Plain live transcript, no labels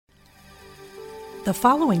The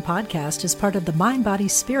following podcast is part of the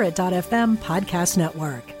MindBodySpirit.fm podcast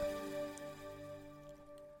network.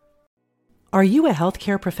 Are you a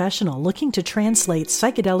healthcare professional looking to translate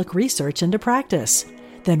psychedelic research into practice?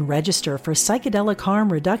 Then register for Psychedelic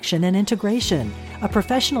Harm Reduction and Integration, a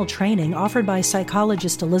professional training offered by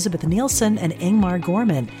psychologist Elizabeth Nielsen and Ingmar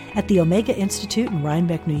Gorman at the Omega Institute in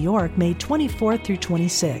Rhinebeck, New York, May 24th through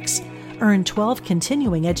 26. Earn 12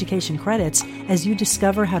 continuing education credits as you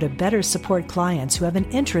discover how to better support clients who have an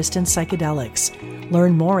interest in psychedelics.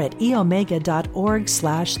 Learn more at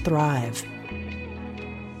eomega.org/thrive.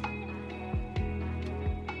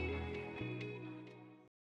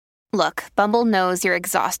 Look, Bumble knows you're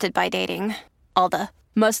exhausted by dating. All the,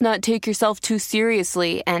 must not take yourself too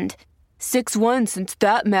seriously, and 6'1" since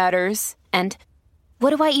that matters, and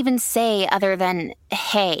what do I even say other than,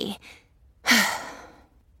 hey?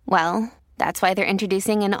 Well, that's why they're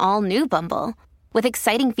introducing an all-new Bumble, with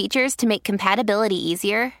exciting features to make compatibility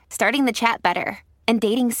easier, starting the chat better, and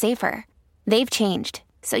dating safer. They've changed,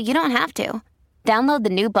 so you don't have to. Download the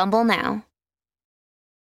new Bumble now.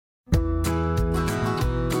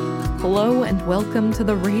 Hello and welcome to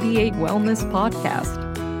the Radiate Wellness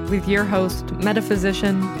Podcast with your host,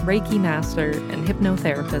 metaphysician, Reiki master, and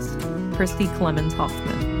hypnotherapist, Christy Clemens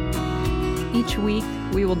Hoffman. Each week,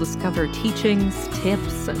 we will discover teachings,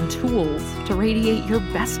 tips, and tools to radiate your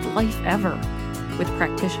best life ever with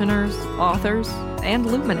practitioners, authors, and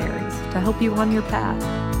luminaries to help you on your path.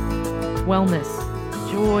 Wellness,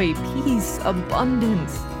 joy, peace,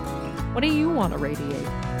 abundance. What do you want to radiate?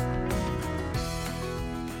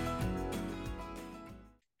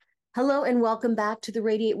 Hello and welcome back to the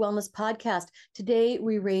Radiate Wellness Podcast. Today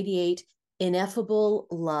we radiate Ineffable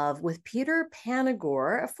Love with Peter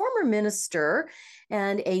Panagore, a former minister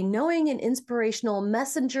and a knowing and inspirational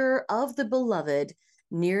messenger of the beloved,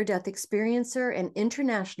 near-death experiencer and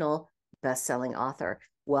international best-selling author.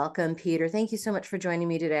 Welcome, Peter. Thank you so much for joining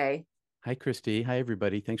me today. Hi, Christy. Hi,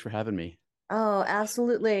 everybody. Thanks for having me. Oh,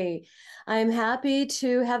 absolutely. I'm happy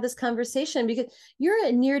to have this conversation because you're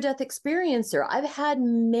a near-death experiencer. I've had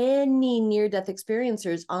many near-death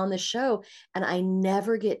experiencers on the show, and I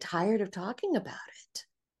never get tired of talking about it.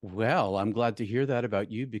 Well, I'm glad to hear that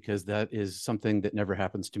about you because that is something that never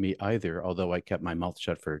happens to me either, although I kept my mouth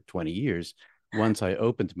shut for 20 years. Once I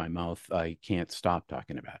opened my mouth, I can't stop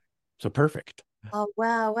talking about it. So perfect. Oh,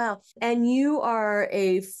 wow, wow. And you are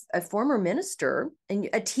a former minister and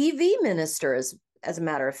a TV minister, as a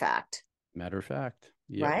matter of fact. Matter of fact.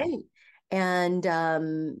 Yeah. Right. And,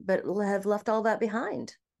 but have left all that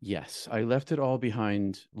behind. Yes, I left it all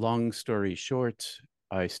behind. Long story short,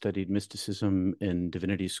 I studied mysticism in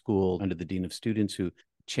divinity school under the dean of students who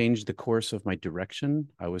changed the course of my direction.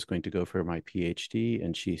 I was going to go for my PhD,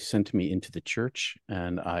 and she sent me into the church,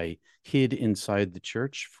 and I hid inside the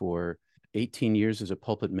church for 18 years as a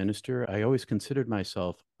pulpit minister. I always considered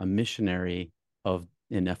myself a missionary of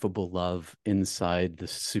ineffable love inside the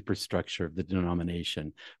superstructure of the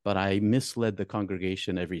denomination. But I misled the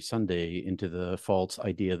congregation every Sunday into the false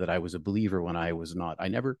idea that I was a believer when I was not. I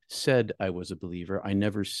never said I was a believer. I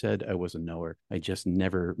never said I was a knower. I just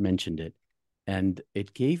never mentioned it. And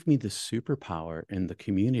it gave me the superpower in the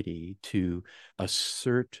community to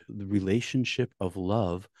assert the relationship of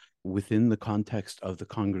love within the context of the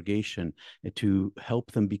congregation to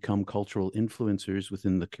help them become cultural influencers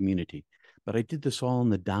within the community. But I did this all in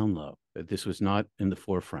the down low. This was not in the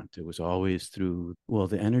forefront. It was always through,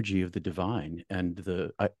 the energy of the divine. And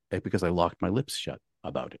because I locked my lips shut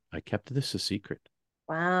about it. I kept this a secret.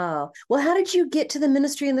 Wow. Well, how did you get to the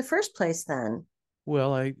ministry in the first place then?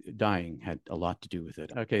 Well, dying had a lot to do with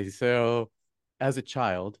it. Okay, so as a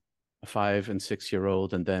child, a 5 and 6 year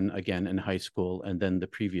old, and then again in high school, and then the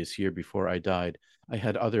previous year before I died, I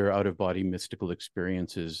had other out-of-body mystical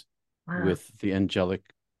experiences with the angelic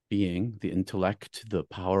being, the intellect, the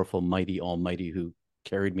powerful, mighty, almighty who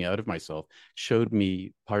carried me out of myself, showed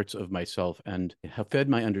me parts of myself, and have fed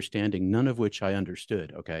my understanding, none of which I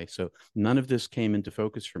understood. Okay, so none of this came into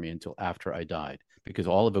focus for me until after I died, because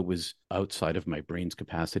all of it was outside of my brain's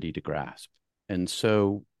capacity to grasp. And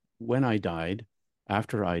so when I died,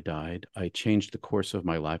 after I died, I changed the course of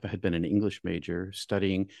my life. I had been an English major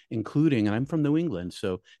studying, including, and I'm from New England,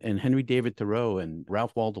 so, and Henry David Thoreau and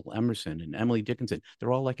Ralph Waldo Emerson and Emily Dickinson,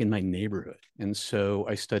 they're all like in my neighborhood. And so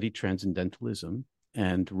I studied transcendentalism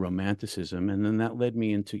and romanticism, and then that led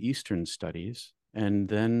me into Eastern studies. And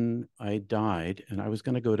then I died, and I was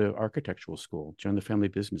going to go to architectural school, join the family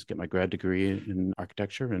business, get my grad degree in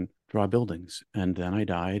architecture and draw buildings. And then I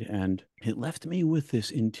died, and it left me with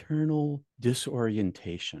this internal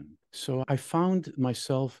disorientation. So I found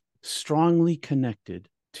myself strongly connected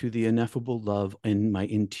to the ineffable love in my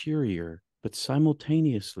interior but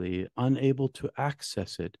simultaneously unable to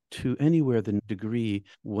access it to anywhere the degree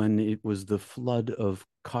when it was the flood of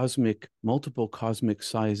multiple cosmic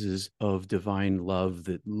sizes of divine love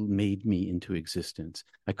that made me into existence.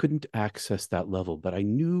 I couldn't access that level, but I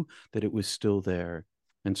knew that it was still there.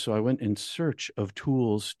 And so I went in search of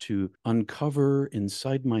tools to uncover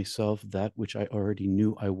inside myself that which I already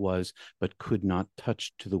knew I was, but could not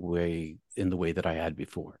touch in the way that I had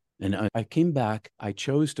before. And I came back, I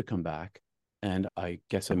chose to come back. And I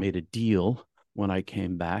guess I made a deal when I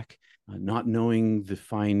came back, not knowing the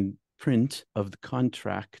fine print of the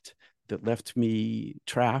contract that left me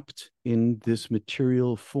trapped in this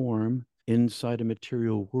material form inside a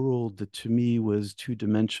material world that to me was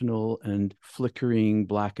two-dimensional and flickering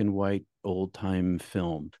black and white old-time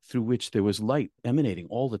film through which there was light emanating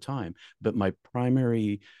all the time. But my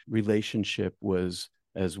primary relationship was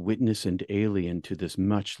as witness and alien to this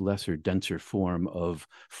much lesser, denser form of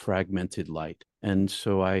fragmented light. And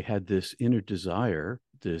so I had this inner desire,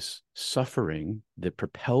 this suffering that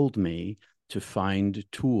propelled me to find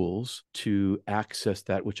tools to access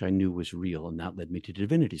that which I knew was real. And that led me to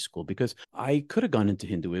divinity school, because I could have gone into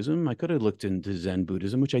Hinduism. I could have looked into Zen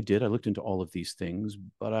Buddhism, which I did. I looked into all of these things,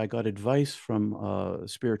 but I got advice from a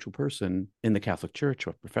spiritual person in the Catholic Church,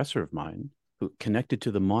 a professor of mine, who connected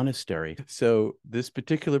to the monastery. So this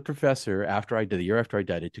particular professor, the year after I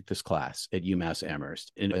died, I took this class at UMass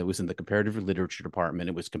Amherst. And it was in the comparative literature department.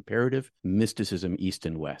 It was comparative mysticism, East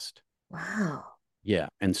and West. Wow. Yeah.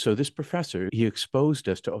 And so this professor, he exposed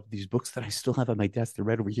us to these books that I still have on my desk. They're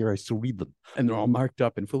right over here. I still read them. And they're all marked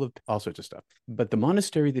up and full of all sorts of stuff. But the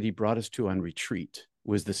monastery that he brought us to on retreat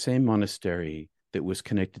was the same monastery that was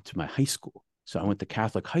connected to my high school. So I went to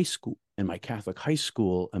Catholic high school. And my Catholic high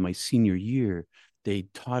school, in my senior year, they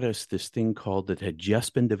taught us this thing that had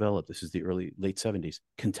just been developed. This is the late 70s,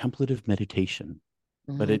 contemplative meditation.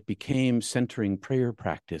 Mm-hmm. But it became centering prayer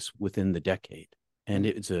practice within the decade. And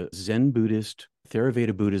it's a Zen Buddhist,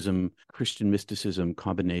 Theravada Buddhism, Christian mysticism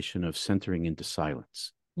combination of centering into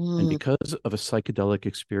silence. And because of a psychedelic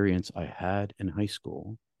experience I had in high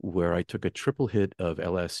school, where I took a triple hit of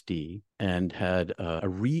LSD and had a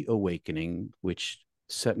reawakening, which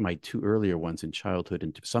set my two earlier ones in childhood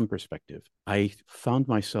into some perspective, I found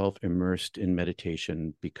myself immersed in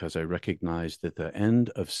meditation because I recognized that the end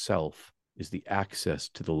of self is the access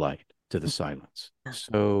to the light, to the silence.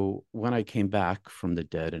 So when I came back from the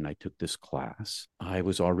dead and I took this class, I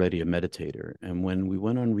was already a meditator. And when we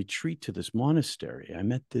went on retreat to this monastery, I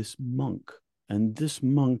met this monk, and this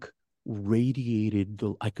monk radiated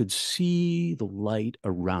I could see the light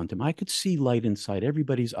around him. I could see light inside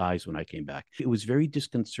everybody's eyes when I came back. It was very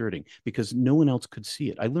disconcerting because no one else could see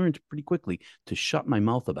it. I learned pretty quickly to shut my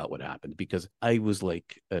mouth about what happened because I was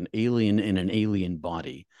like an alien in an alien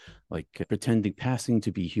body, like passing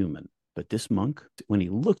to be human. But this monk, when he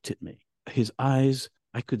looked at me, his eyes,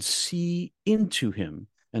 I could see into him,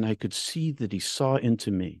 and I could see that he saw into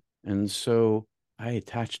me. And so I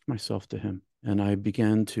attached myself to him. And I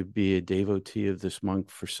began to be a devotee of this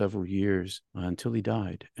monk for several years until he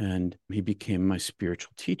died. And he became my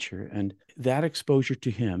spiritual teacher. And that exposure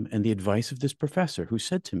to him and the advice of this professor who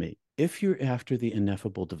said to me, if you're after the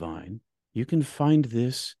ineffable divine, you can find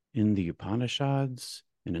this in the Upanishads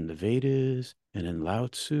and in the Vedas and in Lao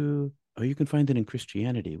Tzu, or you can find it in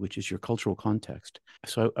Christianity, which is your cultural context.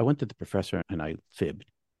 So I went to the professor and I fibbed.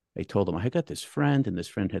 I told him I got this friend, and this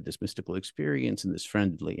friend had this mystical experience, and this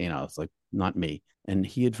friend, it's like not me. And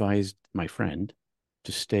he advised my friend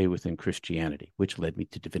to stay within Christianity, which led me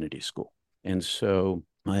to divinity school. And so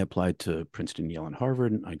I applied to Princeton, Yale, and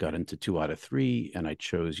Harvard. And I got into 2 out of 3, and I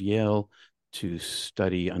chose Yale to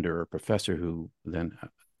study under a professor who then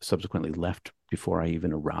subsequently left before I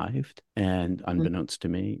even arrived, and unbeknownst to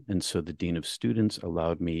me. And so the dean of students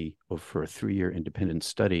allowed me for a 3-year independent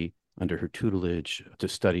study under her tutelage to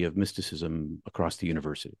study of mysticism across the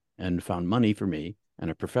university, and found money for me and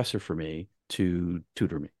a professor for me to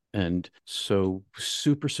tutor me. And so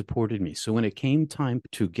super supported me. So when it came time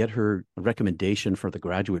to get her recommendation for the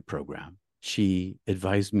graduate program, she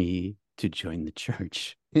advised me to join the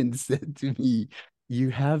church and said to me, you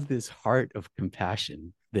have this heart of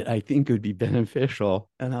compassion that I think would be beneficial.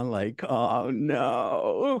 And I'm like, oh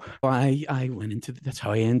no. I went into that's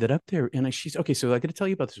how I ended up there. And she's okay. So I got to tell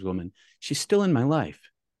you about this woman. She's still in my life.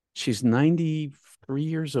 She's 93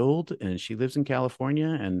 years old and she lives in California.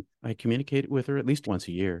 And I communicate with her at least once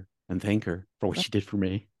a year and thank her for what she did for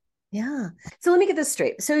me. Yeah. So let me get this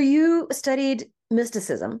straight. So you studied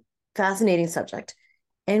mysticism, fascinating subject,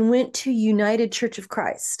 and went to United Church of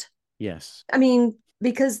Christ. Yes. I mean,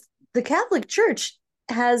 because the Catholic Church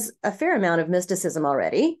has a fair amount of mysticism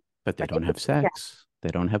already. But they don't have sex. They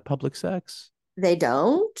don't have public sex. They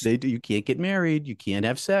don't? They do. You can't get married. You can't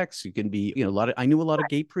have sex. You can be, I knew a lot of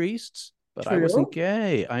gay priests, but I wasn't True.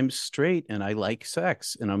 gay. I'm straight and I like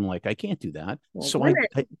sex. And I'm like, I can't do that. Like So women.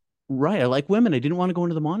 right. I like women. I didn't want to go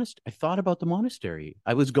into the monastery. I thought about the monastery.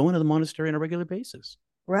 I was going to the monastery on a regular basis.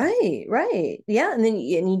 Right, right. Yeah. And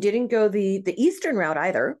you didn't go the Eastern route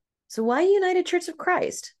either. So why United Church of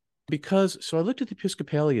Christ? So I looked at the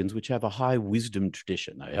Episcopalians, which have a high wisdom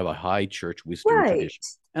tradition. I have a high church wisdom Right. tradition.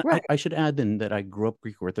 And Right. I should add then that I grew up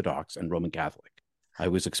Greek Orthodox and Roman Catholic. I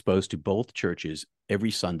was exposed to both churches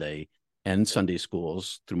every Sunday and Sunday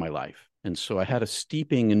schools through my life. And so I had a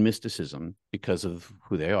steeping in mysticism because of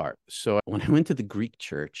who they are. So when I went to the Greek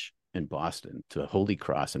church in Boston, to Holy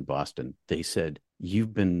Cross in Boston, they said,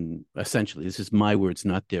 you've been essentially, this is my words,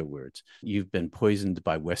 not their words, you've been poisoned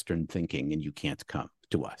by Western thinking and you can't come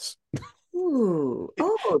to us. Ooh.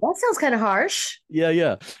 Oh, that sounds kind of harsh. Yeah,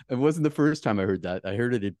 yeah. It wasn't the first time I heard that. I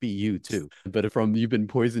heard it at BU too. But from you've been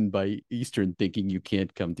poisoned by Eastern thinking, you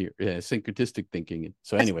can't come to syncretistic thinking.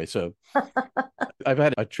 So anyway, so I've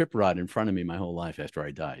had a trip rod in front of me my whole life after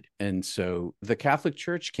I died. And so the Catholic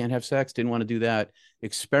Church can't have sex, didn't want to do that,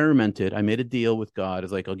 experimented. I made a deal with God. I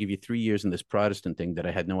was like, I'll give you 3 years in this Protestant thing that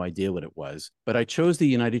I had no idea what it was. But I chose the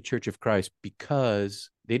United Church of Christ because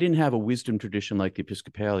they didn't have a wisdom tradition like the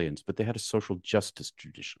Episcopalians, but they had a social justice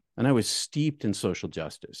tradition. And I was steeped in social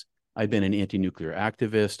justice. I've been an anti-nuclear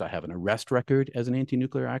activist. I have an arrest record as an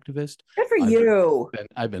anti-nuclear activist. Good for you.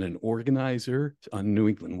 I've been an organizer on New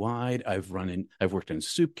England wide. I've worked in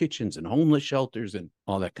soup kitchens and homeless shelters and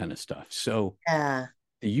all that kind of stuff. So Yeah.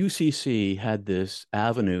 the UCC had this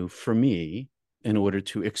avenue for me in order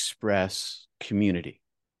to express community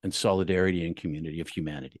and solidarity and community of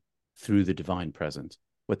humanity through the divine presence.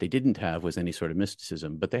 What they didn't have was any sort of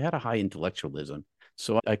mysticism, but they had a high intellectualism.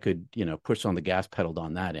 So I could, push on the gas pedal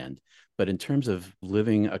on that end. But in terms of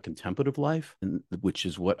living a contemplative life, which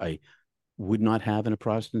is what I would not have in a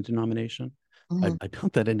Protestant denomination, I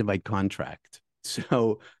built that into my contract.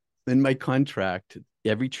 So in my contract,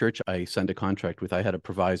 every church I signed a contract with, I had a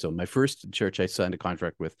proviso. My first church I signed a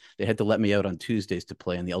contract with, they had to let me out on Tuesdays to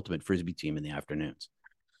play on the ultimate Frisbee team in the afternoons.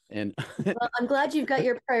 And well, I'm glad you've got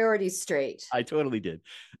your priorities straight. I totally did.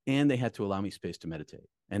 And they had to allow me space to meditate.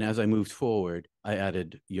 And as I moved forward, I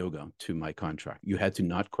added yoga to my contract. You had to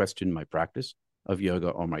not question my practice of yoga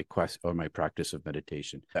or my practice of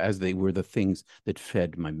meditation, as they were the things that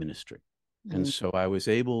fed my ministry. And so I was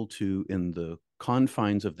able to, in the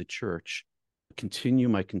confines of the church, continue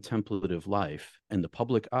my contemplative life in the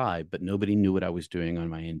public eye, but nobody knew what I was doing on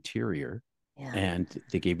my interior. Yeah. And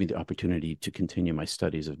they gave me the opportunity to continue my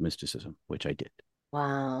studies of mysticism, which I did.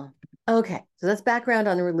 Wow. Okay. So that's background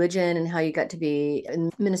on the religion and how you got to be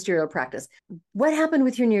in ministerial practice. What happened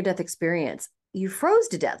with your near-death experience? You froze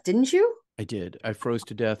to death, didn't you? I did. I froze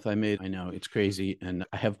to death. I know it's crazy. And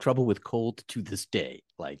I have trouble with cold to this day.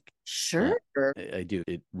 Sure. I do.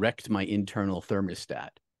 It wrecked my internal thermostat.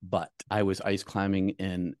 But I was ice climbing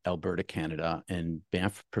in Alberta, Canada, in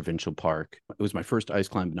Banff Provincial Park. It was my first ice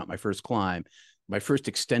climb, but not my first climb. My first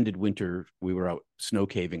extended winter, we were out snow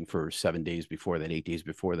caving for 7 days before that, 8 days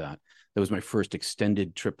before that. That was my first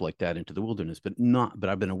extended trip like that into the wilderness, but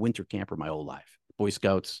I've been a winter camper my whole life. Boy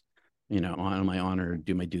Scouts, on my honor,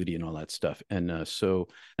 do my duty and all that stuff. And so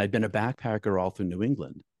I'd been a backpacker all through New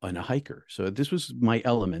England and a hiker. So this was my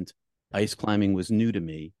element. Ice climbing was new to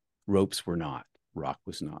me. Ropes were not. Rock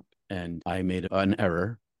was not. And I made an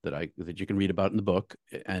error that you can read about in the book,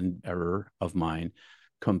 an error of mine,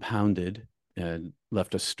 compounded and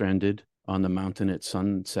left us stranded on the mountain at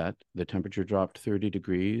sunset. The temperature dropped 30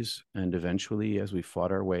 degrees. And eventually, as we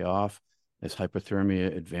fought our way off, as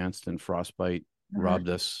hypothermia advanced and frostbite robbed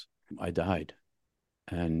us, I died.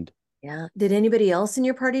 And yeah. Did anybody else in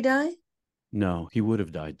your party die? No, he would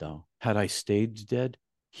have died though. Had I stayed dead,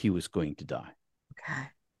 he was going to die. Okay.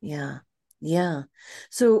 Yeah. Yeah.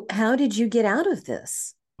 So how did you get out of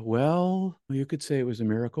this? Well, you could say it was a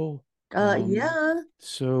miracle. Yeah.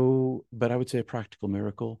 So, but I would say a practical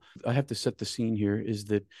miracle. I have to set the scene here is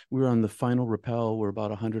that we're on the final rappel. We're about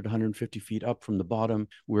 100, 150 feet up from the bottom.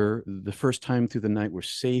 We're the first time through the night, we're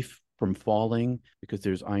safe from falling because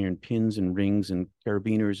there's iron pins and rings and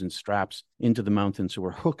carabiners and straps into the mountain. So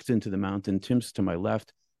we're hooked into the mountain. Tim's to my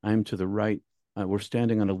left. I'm to the right. We're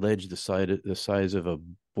standing on a ledge the size of a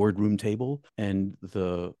boardroom table, and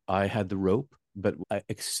I had the rope, but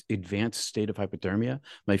advanced state of hypothermia.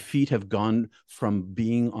 My feet have gone from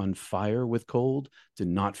being on fire with cold to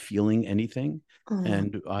not feeling anything.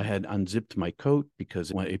 And I had unzipped my coat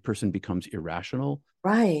because when a person becomes irrational,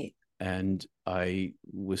 right? And I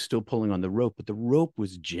was still pulling on the rope, but the rope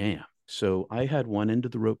was jammed. So I had one end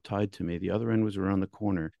of the rope tied to me. The other end was around the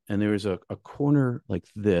corner. And there was a corner like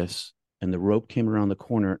this. And the rope came around the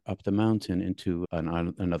corner up the mountain into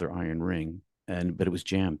another iron ring. But it was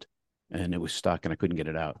jammed and it was stuck and I couldn't get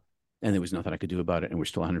it out. And there was nothing I could do about it. And we're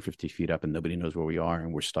still 150 feet up and nobody knows where we are.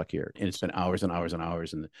 And we're stuck here. And it's been hours and hours and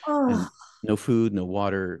hours and Oh, no food, no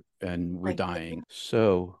water, and we're my dying.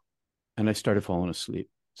 So, and I started falling asleep.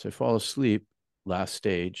 So I fall asleep, last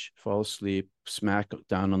stage, fall asleep, smack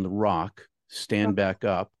down on the rock, stand back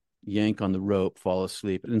up, yank on the rope, fall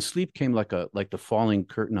asleep. And sleep came like the falling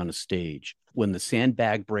curtain on a stage. When the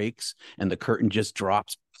sandbag breaks and the curtain just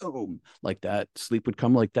drops, boom, like that. Sleep would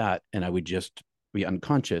come like that. And I would just be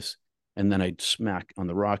unconscious. And then I'd smack on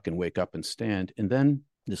the rock and wake up and stand. And then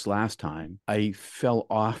this last time, I fell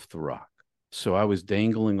off the rock. So I was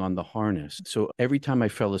dangling on the harness. So every time I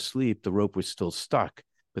fell asleep, the rope was still stuck.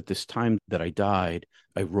 But this time that I died,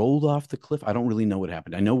 I rolled off the cliff. I don't really know what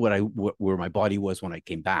happened. I know where my body was when I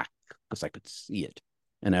came back because I could see it.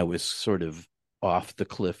 And I was sort of off the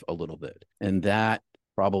cliff a little bit. And that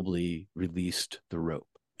probably released the rope.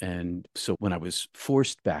 And so when I was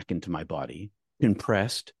forced back into my body,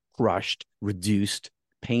 compressed, crushed, reduced,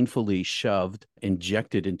 painfully shoved,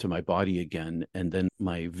 injected into my body again. And then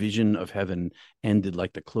my vision of heaven ended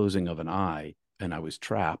like the closing of an eye. And I was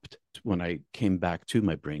trapped. When I came back to,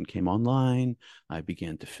 my brain came online. I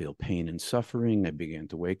began to feel pain and suffering. I began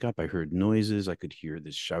to wake up. I heard noises. I could hear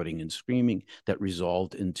this shouting and screaming that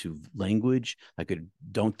resolved into language. I could,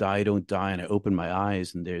 don't die, don't die. And I opened my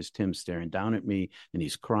eyes and there's Tim staring down at me and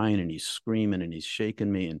he's crying and he's screaming and he's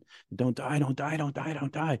shaking me and don't die, don't die, don't die,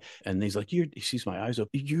 don't die. And he's like, he sees my eyes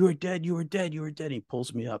open. You are dead, you are dead, you are dead. He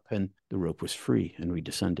pulls me up and the rope was free and we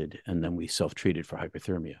descended. And then we self-treated for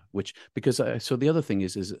hypothermia, so the other thing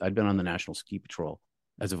is I'd been on the National Ski Patrol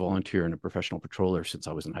as a volunteer and a professional patroller since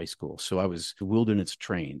I was in high school. So I was wilderness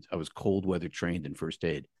trained. I was cold weather trained in first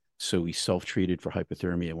aid. So we self-treated for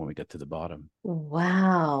hypothermia when we got to the bottom.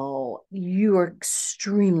 wow. You are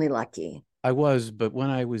extremely lucky. I was, but when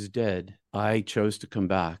I was dead, I chose to come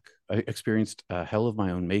back. I experienced a hell of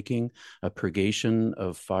my own making, a purgation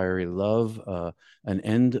of fiery love, an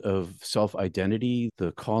end of self-identity,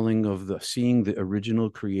 the calling of seeing the original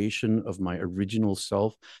creation of my original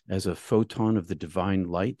self as a photon of the divine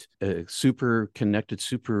light, super connected,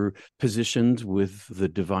 super positioned with the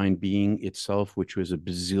divine being itself, which was a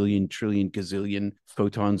bazillion, trillion, gazillion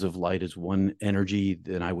photons of light as one energy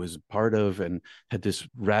that I was part of, and had this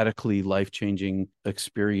radically life-changing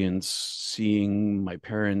experience seeing my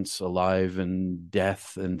parents alive and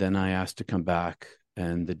death. And then I asked to come back,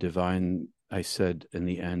 and the divine, I said in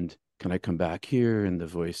the end, can I come back here? And the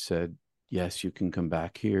voice said, yes, you can come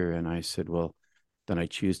back here. And I said, well, then I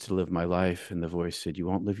choose to live my life. And the voice said, you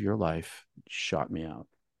won't live your life. Shot me out.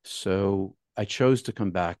 So I chose to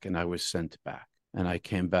come back and I was sent back. And I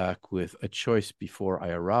came back with a choice before I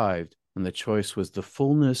arrived. And the choice was the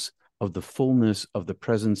fullness of the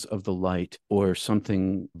presence of the light, or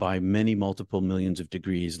something by many multiple millions of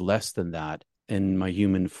degrees less than that in my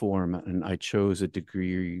human form. And I chose a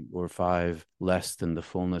degree or 5 less than the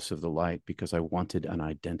fullness of the light because I wanted an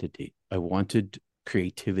identity. I wanted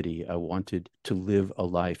creativity. I wanted to live a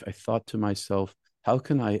life. I thought to myself, how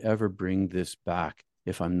can I ever bring this back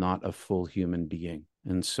if I'm not a full human being?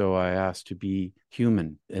 And so I asked to be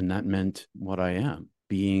human, and that meant what I am,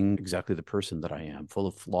 being exactly the person that I am, full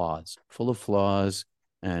of flaws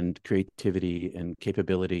and creativity and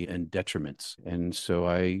capability and detriments. And so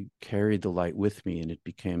I carried the light with me, and it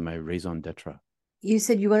became my raison d'etre. You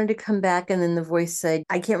said you wanted to come back, and then the voice said,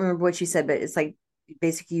 I can't remember what she said, but it's like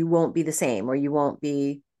basically you won't be the same, or you won't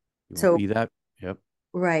be. You won't be that. Yep.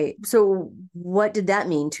 Right. So what did that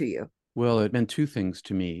mean to you? Well, it meant 2 things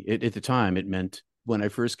to me. At the time, it meant when I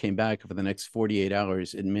first came back for the next 48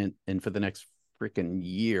 hours, it meant, and for the next freaking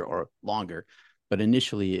year or longer. But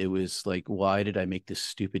initially it was like, why did I make this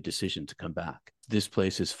stupid decision to come back? This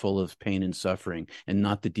place is full of pain and suffering and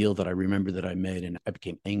not the deal that I remember that I made. And I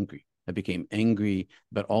became angry,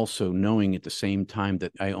 but also knowing at the same time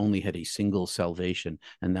that I only had a single salvation,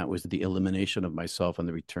 and that was the elimination of myself and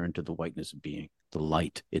the return to the whiteness of being, the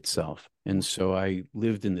light itself. And so I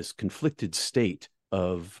lived in this conflicted state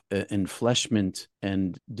of enfleshment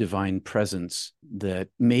and divine presence that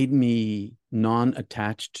made me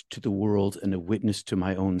non-attached to the world and a witness to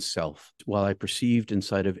my own self, while I perceived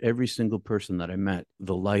inside of every single person that I met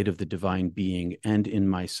the light of the divine being and in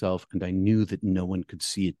myself, and I knew that no one could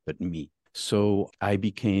see it but me. So I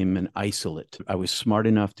became an isolate. I was smart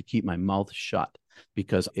enough to keep my mouth shut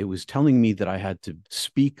because it was telling me that I had to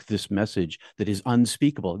speak this message that is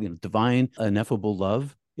unspeakable, divine, ineffable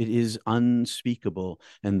love. It is unspeakable.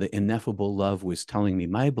 And the ineffable love was telling me,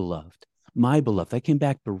 my beloved, I came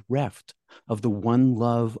back bereft of the one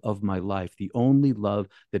love of my life, the only love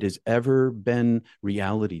that has ever been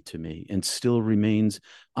reality to me and still remains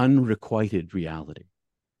unrequited reality.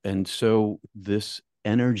 And so this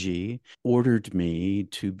energy ordered me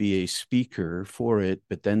to be a speaker for it,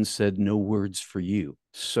 but then said, no words for you.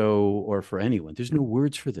 So, or for anyone, there's no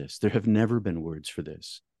words for this. There have never been words for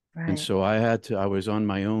this. And Right. so I was on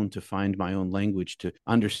my own to find my own language, to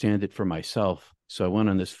understand it for myself. So I went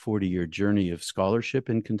on this 40-year journey of scholarship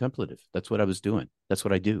and contemplative. That's what I was doing. That's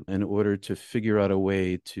what I do in order to figure out a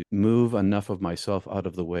way to move enough of myself out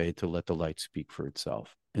of the way to let the light speak for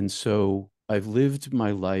itself. And so I've lived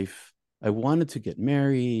my life. I wanted to get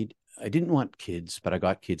married. I didn't want kids, but I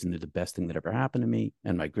got kids, and they're the best thing that ever happened to me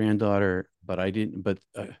and my granddaughter. But I didn't. But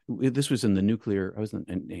this was in the nuclear. I was an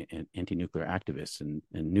anti-nuclear activist, and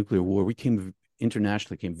nuclear war. We came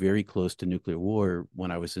internationally came very close to nuclear war when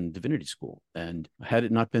I was in divinity school. And had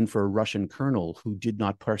it not been for a Russian colonel who did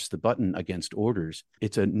not press the button against orders,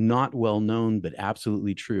 it's a not well known but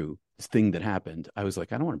absolutely true thing that happened. I was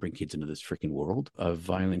like, I don't want to bring kids into this freaking world of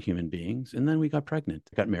violent human beings. And then we got pregnant.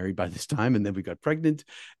 I got married by this time, and then we got pregnant,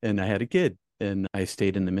 and I had a kid. And I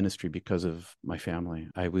stayed in the ministry because of my family.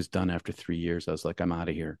 I was done after 3 years. I was like, I'm out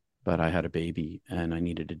of here. But I had a baby and I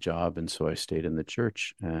needed a job. And so I stayed in the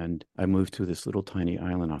church, and I moved to this little tiny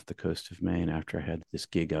island off the coast of Maine after I had this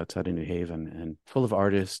gig outside of New Haven, and full of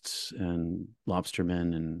artists and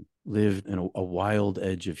lobstermen, and lived in a wild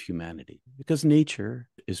edge of humanity, because nature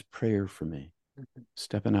is prayer for me.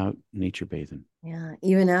 Stepping out, nature bathing. Yeah.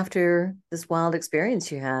 Even after this wild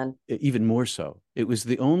experience you had. Even more so. It was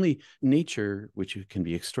the only nature, which can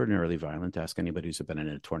be extraordinarily violent. Ask anybody who's been in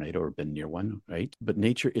a tornado or been near one, right? But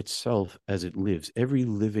nature itself, as it lives, every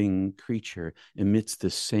living creature emits the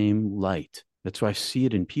same light. That's why I see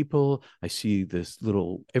it in people. I see this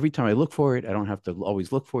little, every time I look for it, I don't have to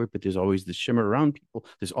always look for it, but there's always the shimmer around people.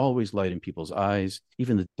 There's always light in people's eyes.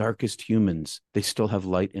 Even the darkest humans, they still have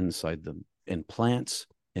light inside them. And plants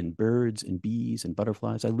and birds and bees and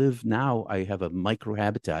butterflies. I have a micro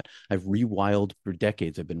habitat. I've rewilded for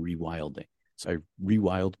decades. I've been rewilding. So I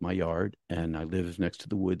rewild my yard, and I live next to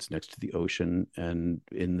the woods, next to the ocean, and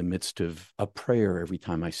in the midst of a prayer every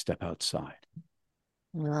time I step outside.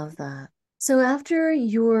 I love that. So after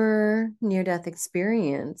your near-death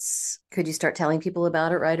experience, could you start telling people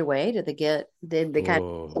about it right away? Did they kind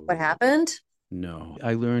of what happened? No,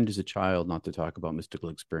 I learned as a child not to talk about mystical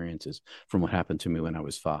experiences from what happened to me when I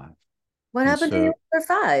was 5. What happened to you when you were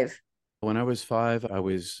 5? When I was 5, I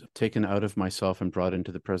was taken out of myself and brought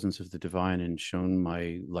into the presence of the divine, and shown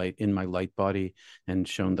my light in my light body, and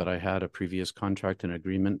shown that I had a previous contract and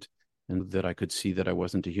agreement, and that I could see that I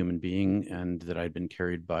wasn't a human being, and that I'd been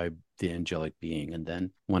carried by the angelic being. And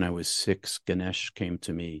then when I was 6, Ganesh came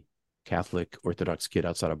to me, Catholic Orthodox kid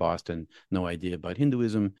outside of Boston, no idea about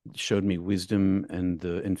Hinduism, showed me wisdom and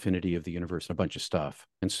the infinity of the universe and a bunch of stuff.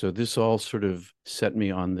 And so this all sort of set me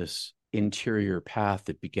on this interior path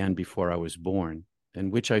that began before I was born,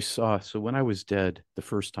 and which I saw. So when I was dead the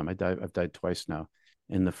first time, I've died twice now.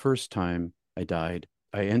 And the first time I died,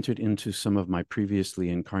 I entered into some of my previously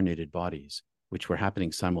incarnated bodies, which were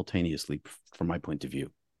happening simultaneously from my point of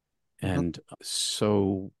view. And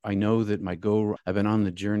so I know that I've been on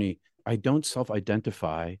the journey. I don't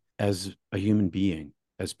self-identify as a human being,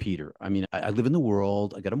 as Peter. I mean, I live in the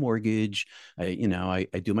world. I got a mortgage. I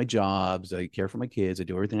do my jobs. I care for my kids. I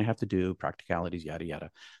do everything I have to do, practicalities, yada, yada.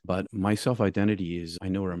 But my self-identity is I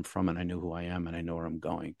know where I'm from, and I know who I am, and I know where I'm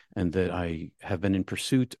going, and that I have been in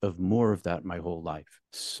pursuit of more of that my whole life.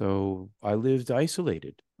 So I lived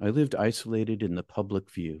isolated. I lived isolated in the public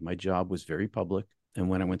view. My job was very public. And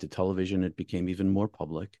when I went to television, it became even more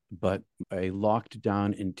public. But I locked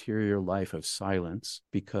down interior life of silence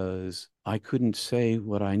because I couldn't say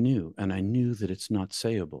what I knew. And I knew that it's not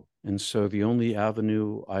sayable. And so the only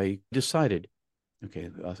avenue I decided, okay,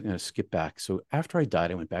 I'm going to skip back. So after I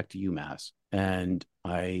died, I went back to UMass, and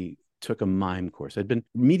I took a mime course.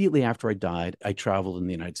 Immediately after I died, I traveled in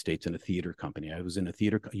the United States in a theater company. I was in a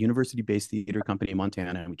university-based theater company in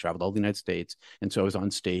Montana, and we traveled all the United States. And so I was on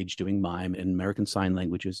stage doing mime and American Sign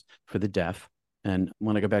Languages for the deaf. And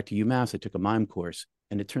when I got back to UMass, I took a mime course.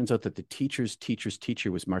 And it turns out that the teacher's teacher's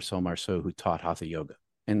teacher was Marcel Marceau, who taught Hatha Yoga.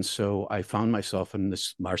 And so I found myself in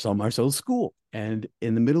this Marcel Marceau school. And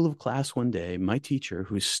in the middle of class one day, my teacher,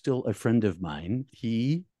 who's still a friend of mine,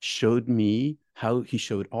 he showed me how he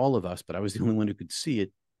showed all of us, but I was the only one who could see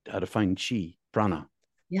it, how to find chi, prana.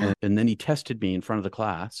 Yeah. And then he tested me in front of the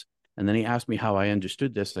class. And then he asked me how I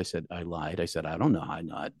understood this. I said, I lied. I said, I don't know how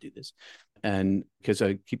to do this. And because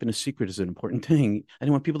keeping a secret is an important thing, I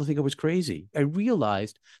didn't want people to think I was crazy. I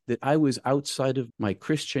realized that I was outside of my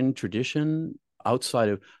Christian tradition, I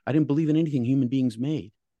didn't believe in anything human beings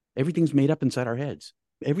made. Everything's made up inside our heads.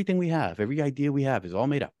 Everything we have, every idea we have is all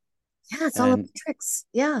made up. Yeah, it's all a And matrix.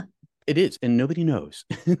 Yeah. it is, and nobody knows.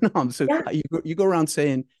 So Yeah. you go around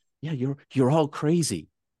saying, yeah, you're all crazy.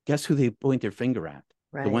 Guess who they point their finger at?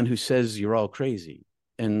 The Right. one who says you're all crazy.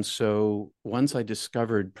 And so once I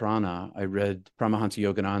discovered prana, I read Paramahansa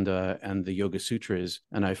Yogananda and the Yoga Sutras,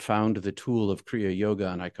 and I found the tool of Kriya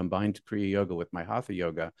Yoga, and I combined Kriya Yoga with my Hatha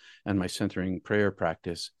Yoga and my centering prayer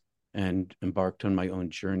practice, and embarked on my own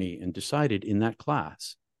journey, and decided in that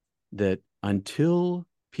class that until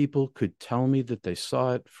people could tell me that they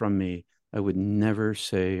saw it from me, I would never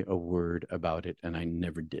say a word about it, and I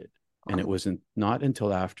never did. And it wasn't not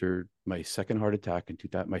until after my second heart attack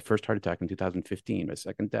my first heart attack in 2015, my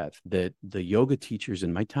second death, that the yoga teachers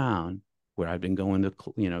in my town, where I've been going to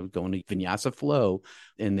Vinyasa flow,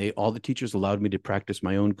 and all the teachers allowed me to practice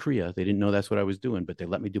my own Kriya. They didn't know that's what I was doing, but they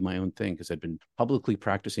let me do my own thing because I'd been publicly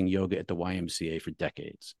practicing yoga at the YMCA for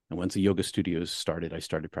decades. And once the yoga studios started, I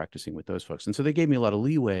started practicing with those folks. And so they gave me a lot of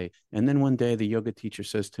leeway. And then one day the yoga teacher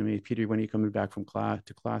says to me, Peter, when are you coming back from class?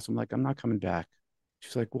 I'm like, I'm not coming back.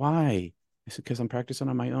 She's like, why? I said, because I'm practicing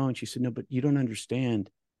on my own. She said, no, but you don't understand.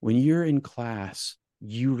 When you're in class,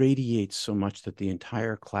 you radiate so much that the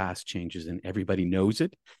entire class changes and everybody knows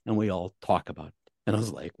it. And we all talk about it. And I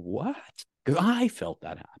was like, what? Because I felt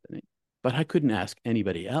that happening. But I couldn't ask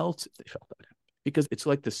anybody else if they felt that happening. Because it's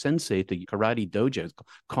like the sensei at the karate dojo is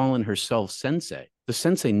calling herself sensei. The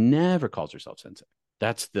sensei never calls herself sensei.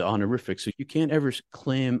 That's the honorific. So I can't ever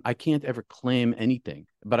claim anything.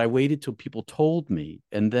 But I waited till people told me.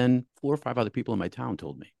 And then 4 or 5 other people in my town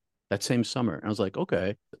told me that same summer. And I was like,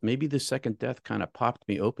 okay, maybe the second death kind of popped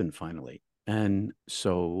me open finally. And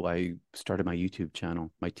so I started my YouTube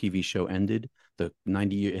channel. My TV show ended. It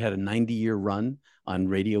had a 90-year run on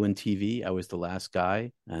radio and TV. I was the last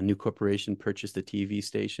guy. A new corporation purchased the TV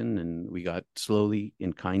station, and we got slowly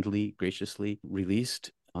and kindly, graciously released.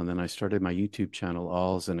 And then I started my YouTube channel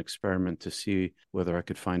all as an experiment to see whether I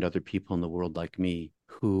could find other people in the world like me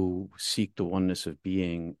who seek the oneness of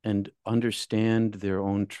being and understand their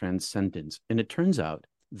own transcendence. And it turns out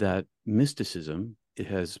that mysticism, it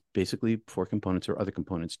has basically 4 components or other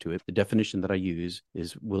components to it. The definition that I use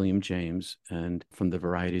is William James, and from the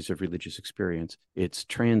varieties of religious experience, it's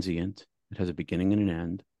transient. It has a beginning and an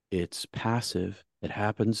end. It's passive. It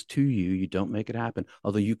happens to you. You don't make it happen,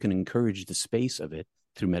 although you can encourage the space of it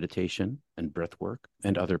through meditation and breath work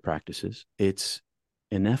and other practices. It's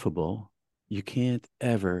ineffable. You can't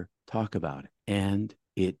ever talk about it. And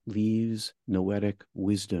it leaves noetic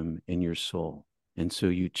wisdom in your soul. And so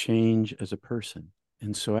you change as a person.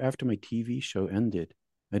 And so after my TV show ended,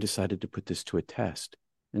 I decided to put this to a test.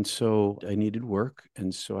 And so I needed work.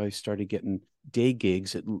 And so I started getting day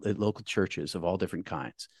gigs at local churches of all different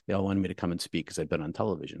kinds. They all wanted me to come and speak because I'd been on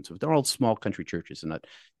television. So they're all small country churches and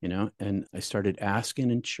not, and I started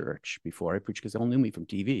asking in church before I preached because they all knew me from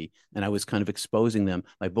TV. And I was kind of exposing them.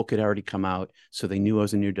 My book had already come out, so they knew I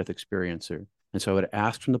was a near-death experiencer. And so I would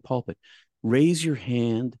ask from the pulpit, raise your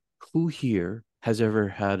hand, who here has ever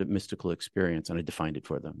had a mystical experience? And I defined it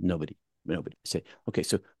for them. Nobody. Say, okay,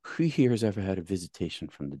 so who here has ever had a visitation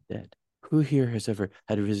from the dead? Who here has ever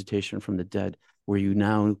had a visitation from the dead where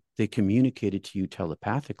they communicated to you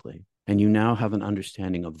telepathically, and you now have an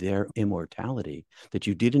understanding of their immortality that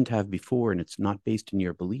you didn't have before, and it's not based in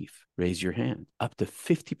your belief? Raise your hand. Up to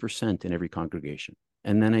 50% in every congregation.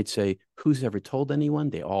 And then I'd say, who's ever told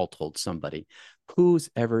anyone? They all told somebody. Who's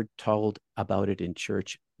ever told about it in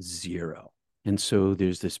church? 0. And so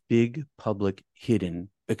there's this big public hidden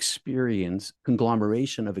experience,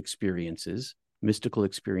 conglomeration of experiences, mystical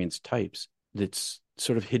experience types that's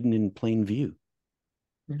sort of hidden in plain view.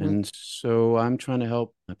 Mm-hmm. And so I'm trying to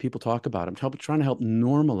help people talk about it. I'm trying to help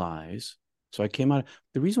normalize. So I came out.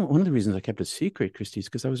 One of the reasons I kept it secret, Christy, is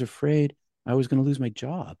because I was afraid I was going to lose my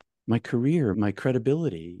job, my career, my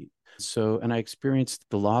credibility. And I experienced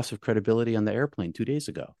the loss of credibility on the airplane 2 days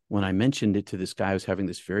ago when I mentioned it to this guy I was having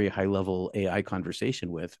this very high level AI conversation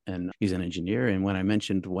with, and he's an engineer. And when I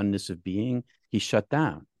mentioned oneness of being, he shut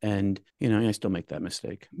down. And, I still make that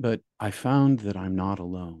mistake, but I found that I'm not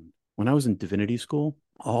alone. When I was in divinity school,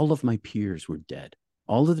 all of my peers were dead.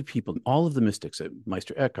 All of the people, all of the mystics,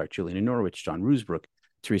 Meister Eckhart, Julian Norwich, John Rusbrook,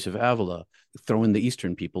 Teresa of Avila, throw in the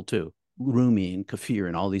Eastern people too, Rumi and Kafir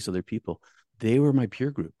and all these other people. They were my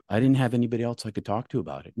peer group. I didn't have anybody else I could talk to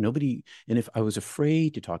about it. Nobody. And if I was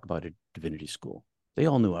afraid to talk about it at divinity school, they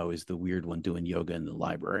all knew I was the weird one doing yoga in the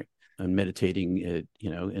library and meditating,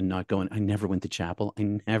 and not going. I never went to chapel.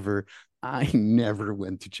 I never I never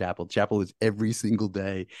went to chapel. Chapel was every single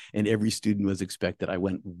day, and every student was expected. I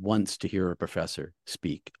went once to hear a professor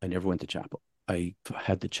speak. I never went to chapel. I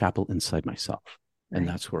had the chapel inside myself, and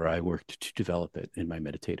that's where I worked to develop it in my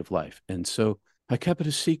meditative life. And so I kept it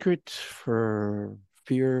a secret for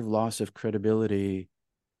fear of loss of credibility.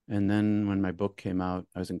 And then when my book came out,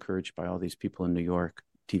 I was encouraged by all these people in New York,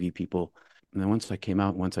 TV people. And then once I came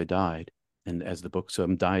out, once I died, and as the book, so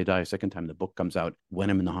I'm die a second time, the book comes out when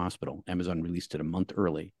I'm in the hospital. Amazon released it a month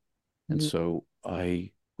early. And so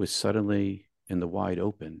I was suddenly in the wide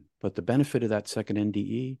open. But the benefit of that second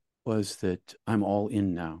NDE was that I'm all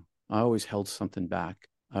in now. I always held something back.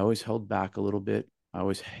 I always held back a little bit. I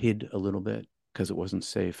always hid a little bit because it wasn't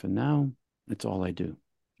safe. And now it's all I do.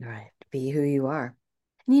 Right. Be who you are.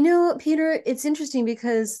 And you know, Peter, it's interesting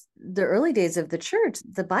because the early days of the church,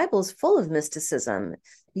 the Bible is full of mysticism,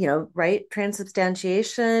 right?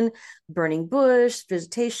 Transubstantiation, burning bush,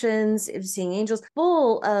 visitations, seeing angels,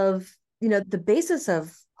 full of, the basis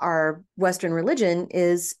of our Western religion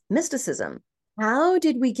is mysticism. How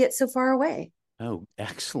did we get so far away? Oh,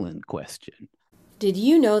 excellent question. Did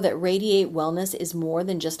you know that Radiate Wellness is more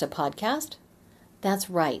than just a podcast?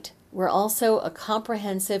 That's right. We're also a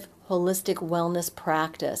comprehensive, holistic wellness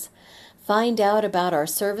practice. Find out about our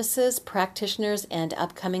services, practitioners, and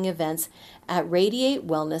upcoming events at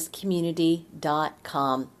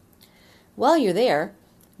radiatewellnesscommunity.com. While you're there,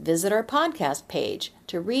 visit our podcast page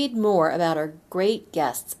to read more about our great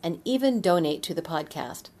guests and even donate to the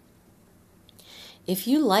podcast. If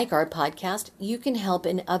you like our podcast, you can help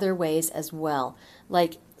in other ways as well,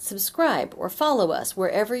 like subscribe or follow us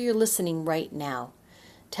wherever you're listening right now.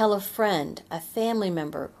 Tell a friend, a family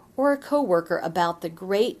member, or a coworker about the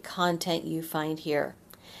great content you find here.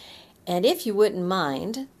 And if you wouldn't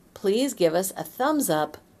mind, please give us a thumbs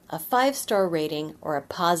up, a 5-star rating, or a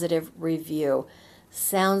positive review.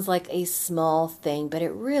 Sounds like a small thing, but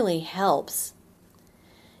it really helps.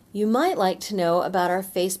 You might like to know about our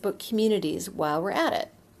Facebook communities while we're at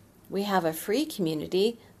it. We have a free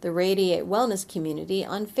community, the Radiate Wellness Community,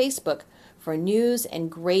 on Facebook for news and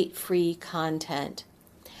great free content.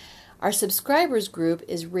 Our subscribers group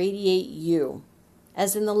is Radiate You,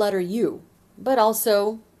 as in the letter U, but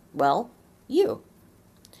also, you.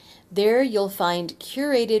 There you'll find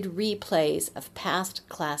curated replays of past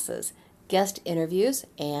classes, guest interviews,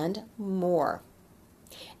 and more.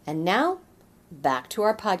 And now, back to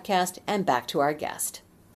our podcast and back to our guest.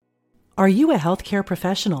 Are you a healthcare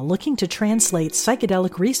professional looking to translate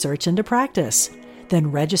psychedelic research into practice? Then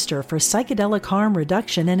register for Psychedelic Harm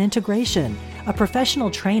Reduction and Integration, a professional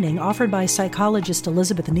training offered by psychologist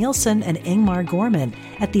Elizabeth Nielsen and Ingmar Gorman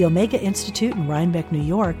at the Omega Institute in Rhinebeck, New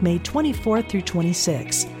York, May 24th through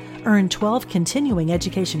 26. Earn 12 continuing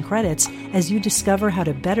education credits as you discover how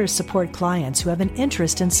to better support clients who have an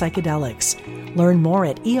interest in psychedelics. Learn more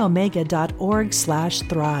at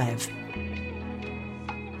eomega.org/thrive.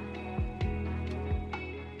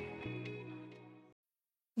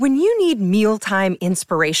 When you need mealtime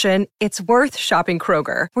inspiration, it's worth shopping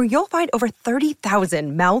Kroger, where you'll find over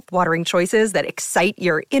 30,000 mouth-watering choices that excite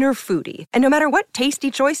your inner foodie. And no matter what tasty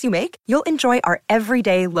choice you make, you'll enjoy our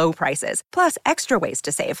everyday low prices, plus extra ways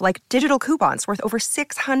to save, like digital coupons worth over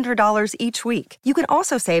 $600 each week. You can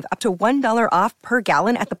also save up to $1 off per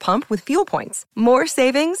gallon at the pump with fuel points. More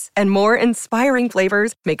savings and more inspiring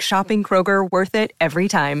flavors make shopping Kroger worth it every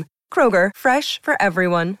time. Kroger, fresh for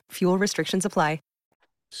everyone. Fuel restrictions apply.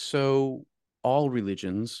 So all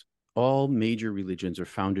religions, all major religions are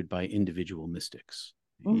founded by individual mystics.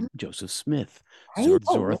 Joseph Smith,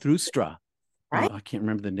 Zarathustra. Right. I can't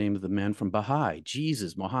remember the name of the man from Baha'i,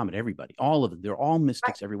 Jesus, Muhammad, everybody, all of them. They're all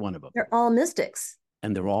mystics, every one of them. They're all mystics.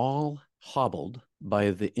 And they're all hobbled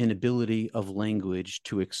by the inability of language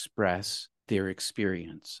to express their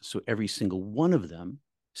experience. So every single one of them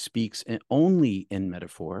speaks only in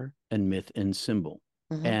metaphor and myth and symbol.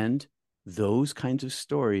 And those kinds of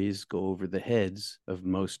stories go over the heads of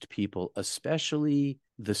most people, especially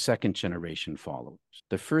the second generation followers.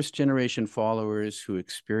 The first generation followers who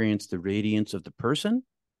experience the radiance of the person,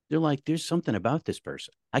 they're like, there's something about this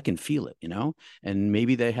person. I can feel it, and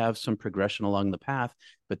maybe they have some progression along the path.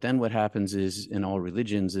 But then what happens is in all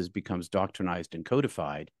religions is becomes doctrinized and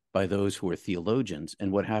codified by those who are theologians.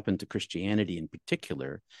 And what happened to Christianity in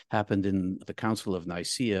particular happened in the Council of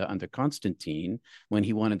Nicaea under Constantine, when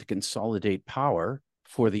he wanted to consolidate power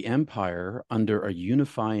for the empire under a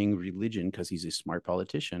unifying religion, because he's a smart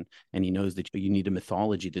politician and he knows that you need a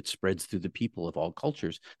mythology that spreads through the people of all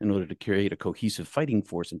cultures in order to create a cohesive fighting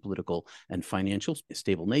force and political and financial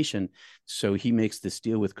stable nation. So he makes this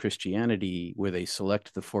deal with Christianity where they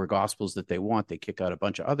select the 4 gospels that they want. They kick out a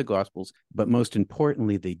bunch of other gospels, but most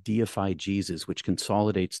importantly, they deify Jesus, which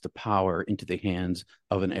consolidates the power into the hands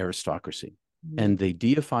of an aristocracy. And they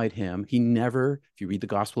deified him. He never, if you read the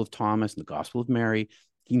Gospel of Thomas and the Gospel of Mary,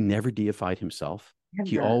 he never deified himself.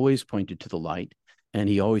 He always pointed to the light, and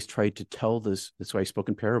he always tried to tell this. That's why he spoke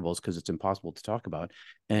in parables, because it's impossible to talk about.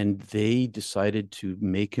 And they decided to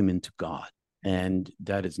make him into God. And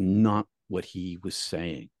that is not what he was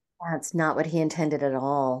saying. That's not what he intended at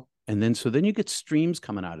all. And then, so then you get streams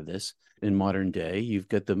coming out of this in modern day. You've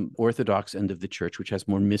got the Orthodox end of the church, which has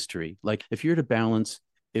more mystery. Like if you're to balance,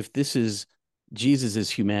 if this is Jesus'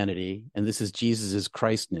 humanity and this is Jesus'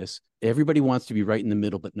 Christness, everybody wants to be right in the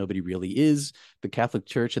middle, but nobody really is. The Catholic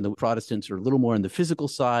Church and the Protestants are a little more on the physical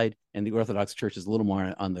side, and the Orthodox Church is a little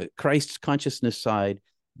more on the Christ consciousness side.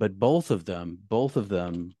 But both of them,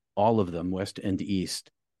 all of them, West and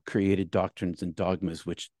East, created doctrines and dogmas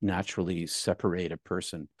which naturally separate a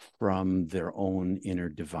person from their own inner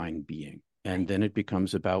divine being. And then it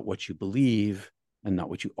becomes about what you believe and not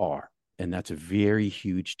what you are. And that's a very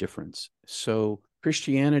huge difference. So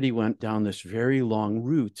Christianity went down this very long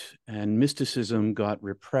route, and mysticism got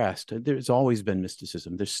repressed. There's always been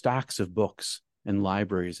mysticism. There's stacks of books and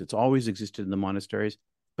libraries. It's always existed in the monasteries,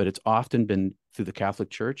 but it's often been through the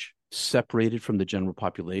Catholic Church, separated from the general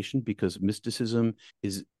population, because mysticism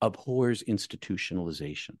abhors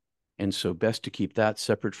institutionalization. And so best to keep that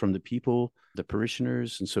separate from the people, the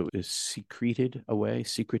parishioners. And so is secreted. That's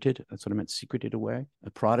what I meant, secreted away. The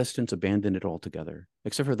Protestants abandoned it altogether,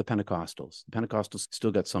 except for the Pentecostals. The Pentecostals still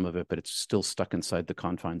got some of it, but it's still stuck inside the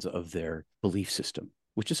confines of their belief system,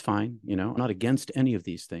 which is fine. I'm not against any of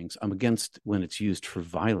these things. I'm against when it's used for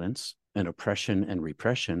violence and oppression and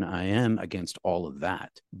repression. I am against all of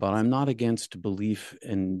that, but I'm not against belief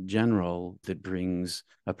in general that brings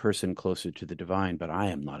a person closer to the divine, but I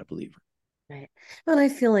am not a believer. Right. And I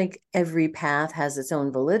feel like every path has its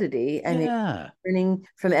own validity. I mean, learning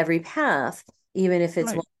from every path, even if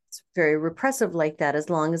it's very repressive like that, as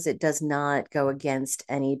long as it does not go against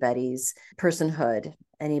anybody's personhood,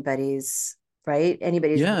 anybody's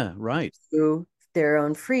through their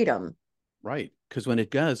own freedom. Right. Because when it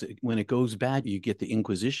goes bad, you get the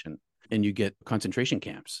Inquisition and you get concentration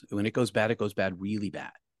camps. When it goes bad really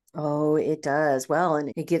bad. Oh, it does. Well,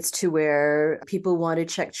 and it gets to where people want to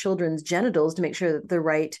check children's genitals to make sure that the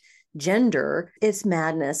right gender. It's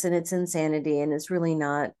madness and it's insanity, and it's really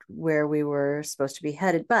not where we were supposed to be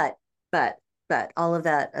headed. But all of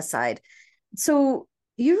that aside, so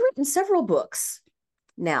you've written several books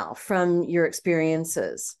now from your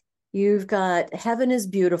experiences. You've got Heaven is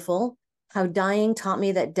Beautiful, How Dying Taught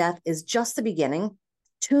Me That Death is Just the Beginning,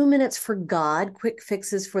 2 Minutes for God, Quick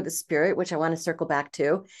Fixes for the Spirit, which I want to circle back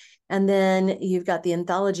to. And then you've got the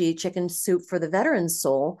anthology, Chicken Soup for the Veteran's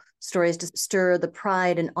Soul, stories to stir the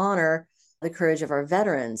pride and honor the courage of our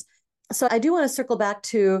veterans. So I do want to circle back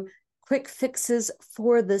to Quick Fixes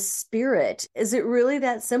for the Spirit. Is it really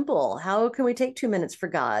that simple? How can we take 2 minutes for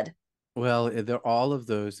God? Well, all of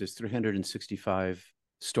those, there's 365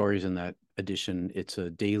 stories in that edition. It's a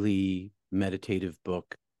daily meditative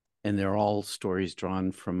book, and they're all stories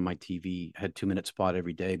drawn from my TV. I had 2 minute spot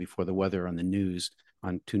every day before the weather on the news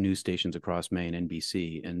on 2 news stations across Maine,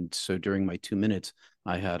 NBC. And so during my 2 minutes,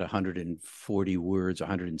 I had 140 words,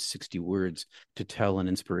 160 words to tell an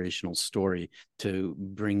inspirational story to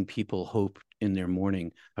bring people hope in their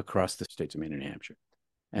morning across the states of Maine and New Hampshire.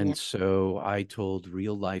 And so I told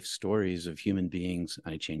real life stories of human beings.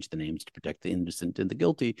 I changed the names to protect the innocent and the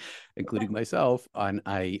guilty, including myself. And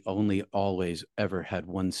I only always ever had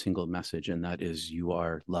one single message, and that is, you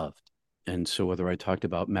are loved. And so whether I talked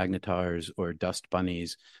about magnetars or dust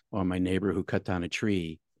bunnies or my neighbor who cut down a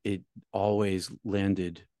tree, it always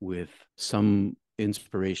landed with some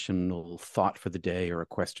inspirational thought for the day or a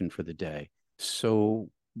question for the day. So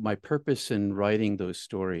my purpose in writing those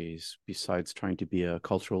stories, besides trying to be a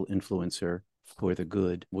cultural influencer for the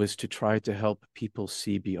good, was to try to help people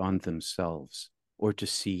see beyond themselves, or to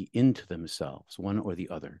see into themselves, one or the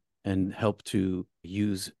other, and help to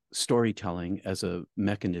use storytelling as a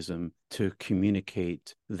mechanism to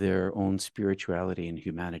communicate their own spirituality and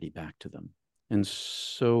humanity back to them. And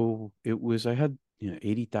so I had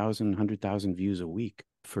 80,000, 100,000 views a week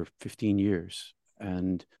for 15 years.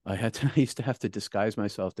 And I used to have to disguise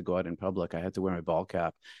myself to go out in public. I had to wear my ball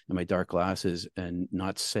cap and my dark glasses and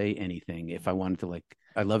not say anything if I wanted to. Like,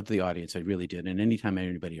 I loved the audience. I really did. And anytime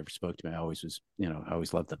anybody ever spoke to me, I always was, I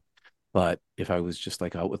always loved them. But if I was just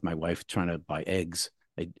like out with my wife trying to buy eggs,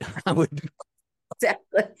 I would.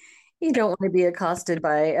 Exactly. You don't want to be accosted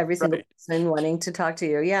by every single Right. person wanting to talk to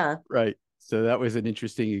you. Yeah. Right. So that was an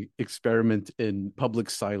interesting experiment in public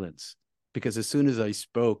silence, because as soon as I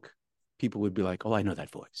spoke, people would be like, "Oh, I know that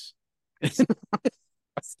voice."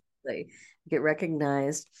 They get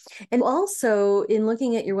recognized. And also, in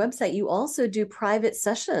looking at your website, you also do private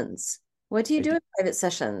sessions. What do you do in private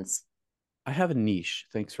sessions? I have a niche.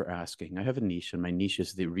 Thanks for asking. I have a niche, and my niche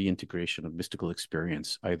is the reintegration of mystical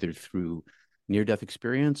experience, either through near-death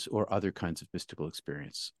experience or other kinds of mystical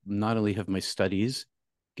experience. Not only have my studies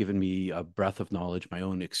given me a breadth of knowledge, my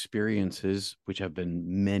own experiences, which have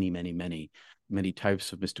been many, many, many, many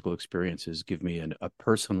types of mystical experiences, give me a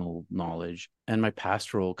personal knowledge, and my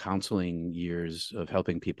pastoral counseling years of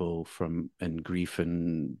helping people from and grief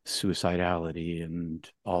and suicidality and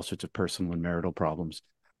all sorts of personal and marital problems,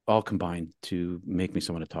 all combined to make me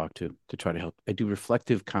someone to talk to try to help. I do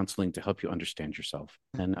reflective counseling to help you understand yourself.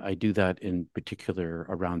 And I do that in particular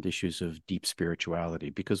around issues of deep spirituality,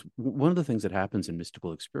 because one of the things that happens in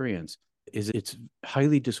mystical experience is it's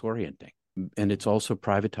highly disorienting. And it's also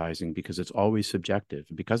privatizing because it's always subjective.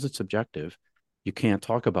 And because it's subjective, you can't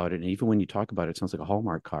talk about it. And even when you talk about it, it sounds like a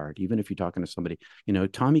Hallmark card. Even if you're talking to somebody,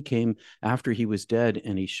 Tommy came after he was dead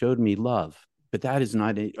and he showed me love, but that is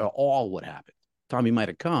not all what happened. Tommy might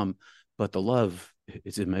have come, but the love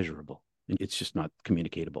is immeasurable. It's just not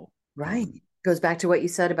communicatable. Right. Goes back to what you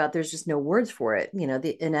said about there's just no words for it,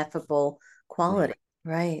 the ineffable quality.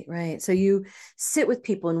 Right. So you sit with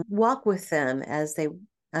people and walk with them as they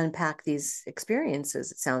unpack these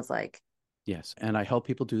experiences, it sounds like. Yes. And I help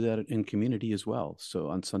people do that in community as well. So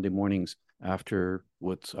on Sunday mornings after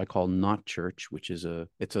what I call not church, which is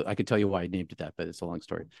I could tell you why I named it that, but it's a long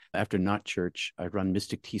story. After not church, I run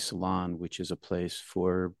Mystic Tea Salon, which is a place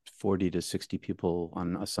for 40 to 60 people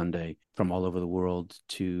on a Sunday from all over the world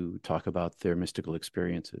to talk about their mystical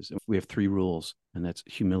experiences. And we have 3 rules, and that's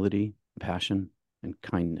humility, compassion, and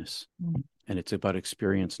kindness. Mm-hmm. And it's about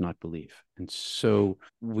experience, not belief. And so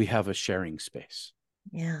we have a sharing space.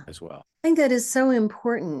 Yeah. As well. I think that is so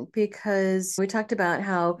important because we talked about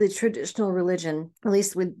how the traditional religion, at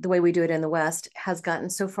least with the way we do it in the West, has gotten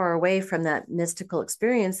so far away from that mystical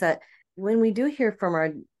experience that when we do hear from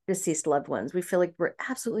our deceased loved ones, we feel like we're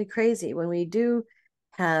absolutely crazy. When we do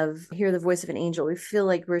hear the voice of an angel, we feel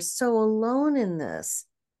like we're so alone in this.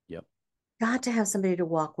 Yep. Got to have somebody to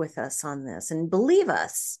walk with us on this and believe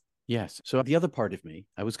us. Yes. So the other part of me,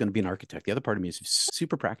 I was going to be an architect. The other part of me is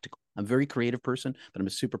super practical. I'm a very creative person, but I'm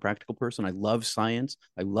a super practical person. I love science.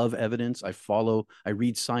 I love evidence. I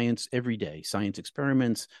read science every day, science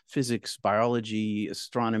experiments, physics, biology,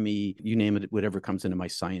 astronomy, you name it, whatever comes into my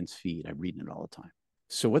science feed, I read it all the time.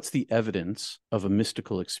 So what's the evidence of a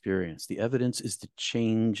mystical experience? The evidence is the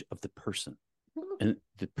change of the person. And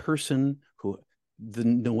the person the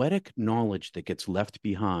noetic knowledge that gets left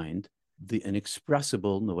behind, the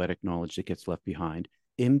inexpressible noetic knowledge that gets left behind,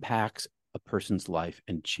 impacts a person's life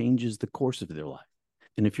and changes the course of their life.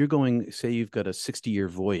 And if you're going, say you've got a 60-year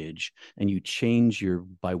voyage and you change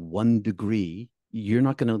by 1 degree, you're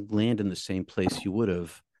not going to land in the same place you would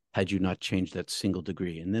have had you not changed that single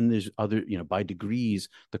degree. And then there's other, by degrees,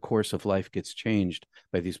 the course of life gets changed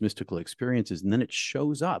by these mystical experiences. And then it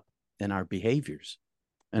shows up in our behaviors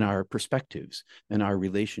and our perspectives and our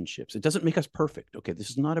relationships. It doesn't make us perfect. Okay, this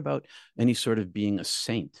is not about any sort of being a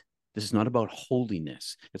saint. This is not about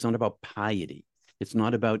holiness. It's not about piety. It's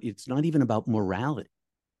not even about morality.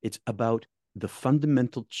 It's about the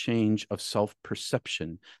fundamental change of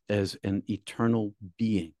self-perception as an eternal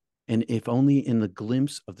being. And if only in the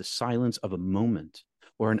glimpse of the silence of a moment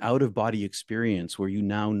or an out-of-body experience where you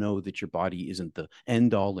now know that your body isn't the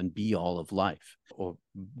end-all and be-all of life. Or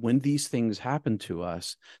when these things happen to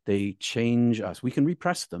us, they change us. We can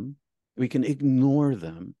repress them, we can ignore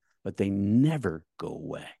them, but they never go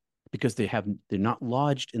away because they're not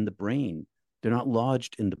lodged in the brain. They're not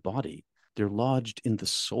lodged in the body. They're lodged in the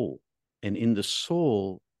soul. And in the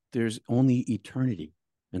soul, there's only eternity.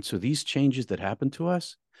 And so these changes that happen to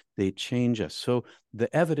us, they change us. So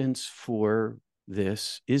the evidence for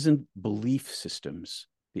this isn't belief systems.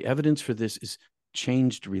 The evidence for this is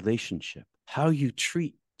changed relationship, how you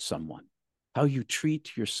treat someone, how you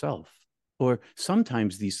treat yourself. Or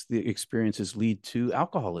sometimes the experiences lead to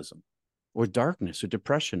alcoholism or darkness or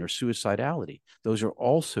depression or suicidality. Those are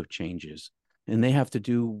also changes. And they have to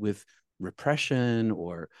do with repression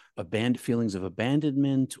or feelings of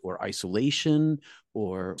abandonment or isolation,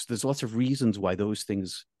 or so there's lots of reasons why those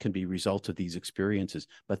things can be result of these experiences,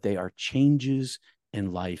 but they are changes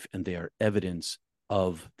in life and they are evidence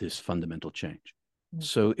of this fundamental change.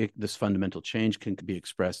 So this fundamental change can be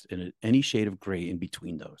expressed in any shade of gray in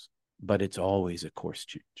between those, but it's always a course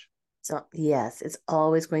change. So yes, it's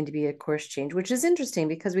always going to be a course change, which is interesting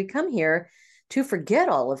because we come here to forget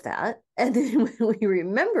all of that. And then when we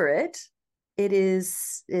remember it,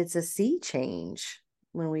 it's a sea change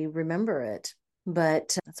when we remember it.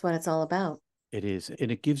 But that's what it's all about. It is. And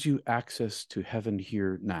it gives you access to heaven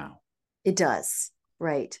here now. It does.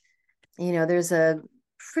 Right. You know, there's a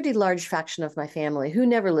pretty large faction of my family who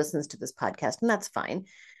never listens to this podcast, and that's fine.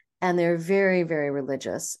 And they're very, very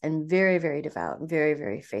religious and very, very devout and very,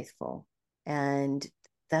 very faithful. And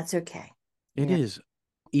that's okay. It is.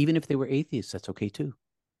 Even if they were atheists, that's okay too.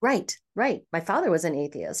 Right, right. My father was an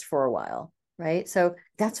atheist for a while, right? So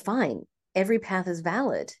that's fine. Every path is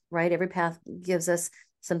valid, right? Every path gives us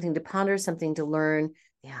something to ponder, something to learn.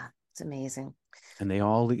 Yeah, it's amazing. And they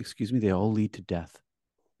all lead to death.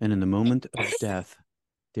 And in the moment of death,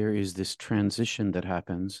 there is this transition that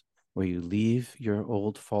happens where you leave your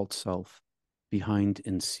old false self behind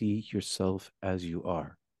and see yourself as you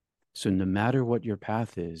are. So no matter what your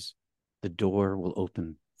path is, the door will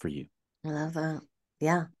open for you. I love that.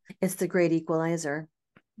 Yeah. It's the great equalizer.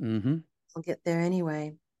 Mm-hmm. We'll get there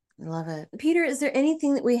anyway. I love it. Peter, is there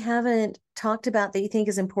anything that we haven't talked about that you think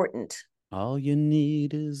is important? All you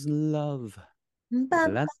need is love.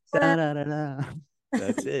 That's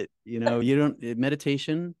it.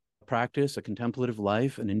 Meditation practice, a contemplative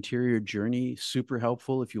life, an interior journey, super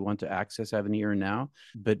helpful if you want to access heaven here and now.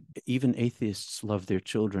 But even atheists love their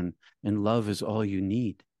children, and love is all you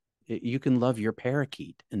need. You can love your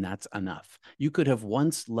parakeet, and that's enough. You could have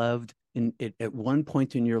once loved at one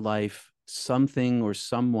point in your life something or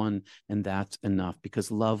someone, and that's enough,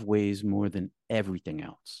 because love weighs more than everything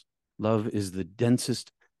else. Love is the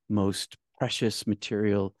densest, most precious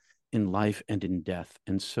material in life and in death.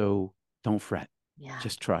 And so don't fret. Yeah.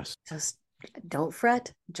 Just trust. Just don't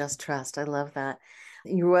fret. Just trust. I love that.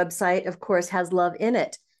 Your website, of course, has love in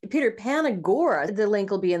it. Peter Panagore, the link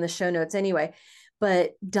will be in the show notes anyway,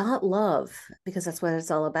 but .love, because that's what it's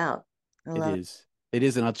all about. It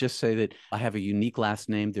is. And I'll just say that I have a unique last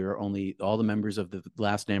name. There are all the members of the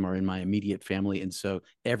last name are in my immediate family. And so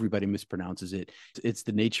everybody mispronounces it. It's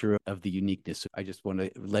the nature of the uniqueness. I just want to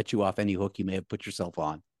let you off any hook you may have put yourself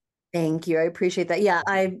on. Thank you. I appreciate that. Yeah,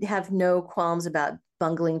 I have no qualms about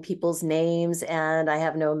bungling people's names, and I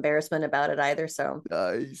have no embarrassment about it either. So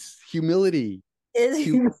humility.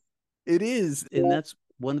 It is. And that's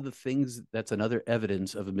one of the things that's another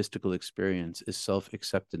evidence of a mystical experience is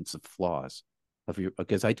self-acceptance of flaws.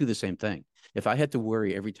 Because I do the same thing. If I had to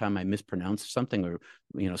worry every time I mispronounced something or,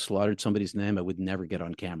 slaughtered somebody's name, I would never get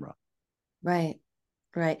on camera. Right.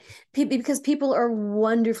 Right. Because people are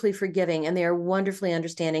wonderfully forgiving and they are wonderfully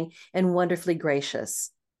understanding and wonderfully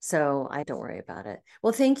gracious. So I don't worry about it.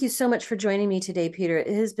 Well, thank you so much for joining me today, Peter.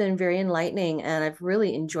 It has been very enlightening and I've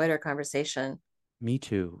really enjoyed our conversation. Me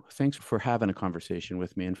too. Thanks for having a conversation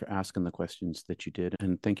with me and for asking the questions that you did.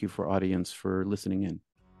 And thank you for audience for listening in.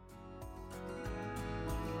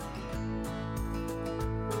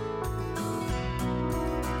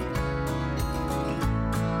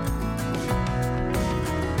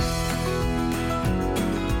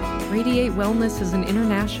 Radiate Wellness is an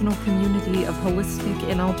international community of holistic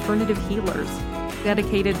and alternative healers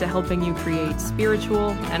dedicated to helping you create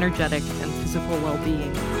spiritual, energetic, and physical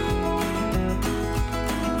well-being.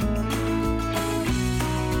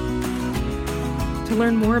 To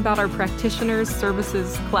learn more about our practitioners,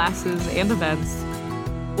 services, classes, and events,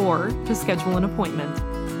 or to schedule an appointment,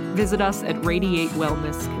 visit us at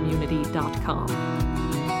radiatewellnesscommunity.com.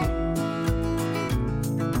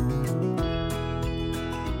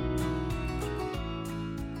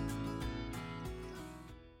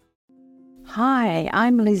 Hi,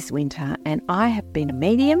 I'm Liz Winter, and I have been a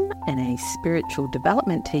medium and a spiritual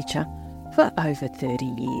development teacher for over 30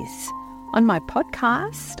 years. On my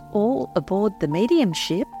podcast, All Aboard the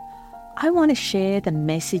Mediumship, I want to share the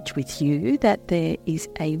message with you that there is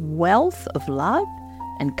a wealth of love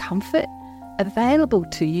and comfort available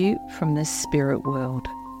to you from the spirit world.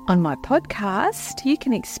 On my podcast, you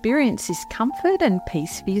can experience this comfort and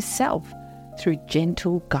peace for yourself through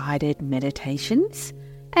gentle guided meditations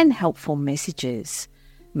and helpful messages.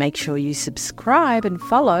 Make sure you subscribe and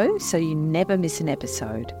follow so you never miss an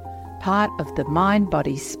episode. Part of the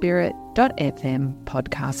mindbodyspirit.fm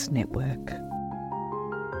podcast network.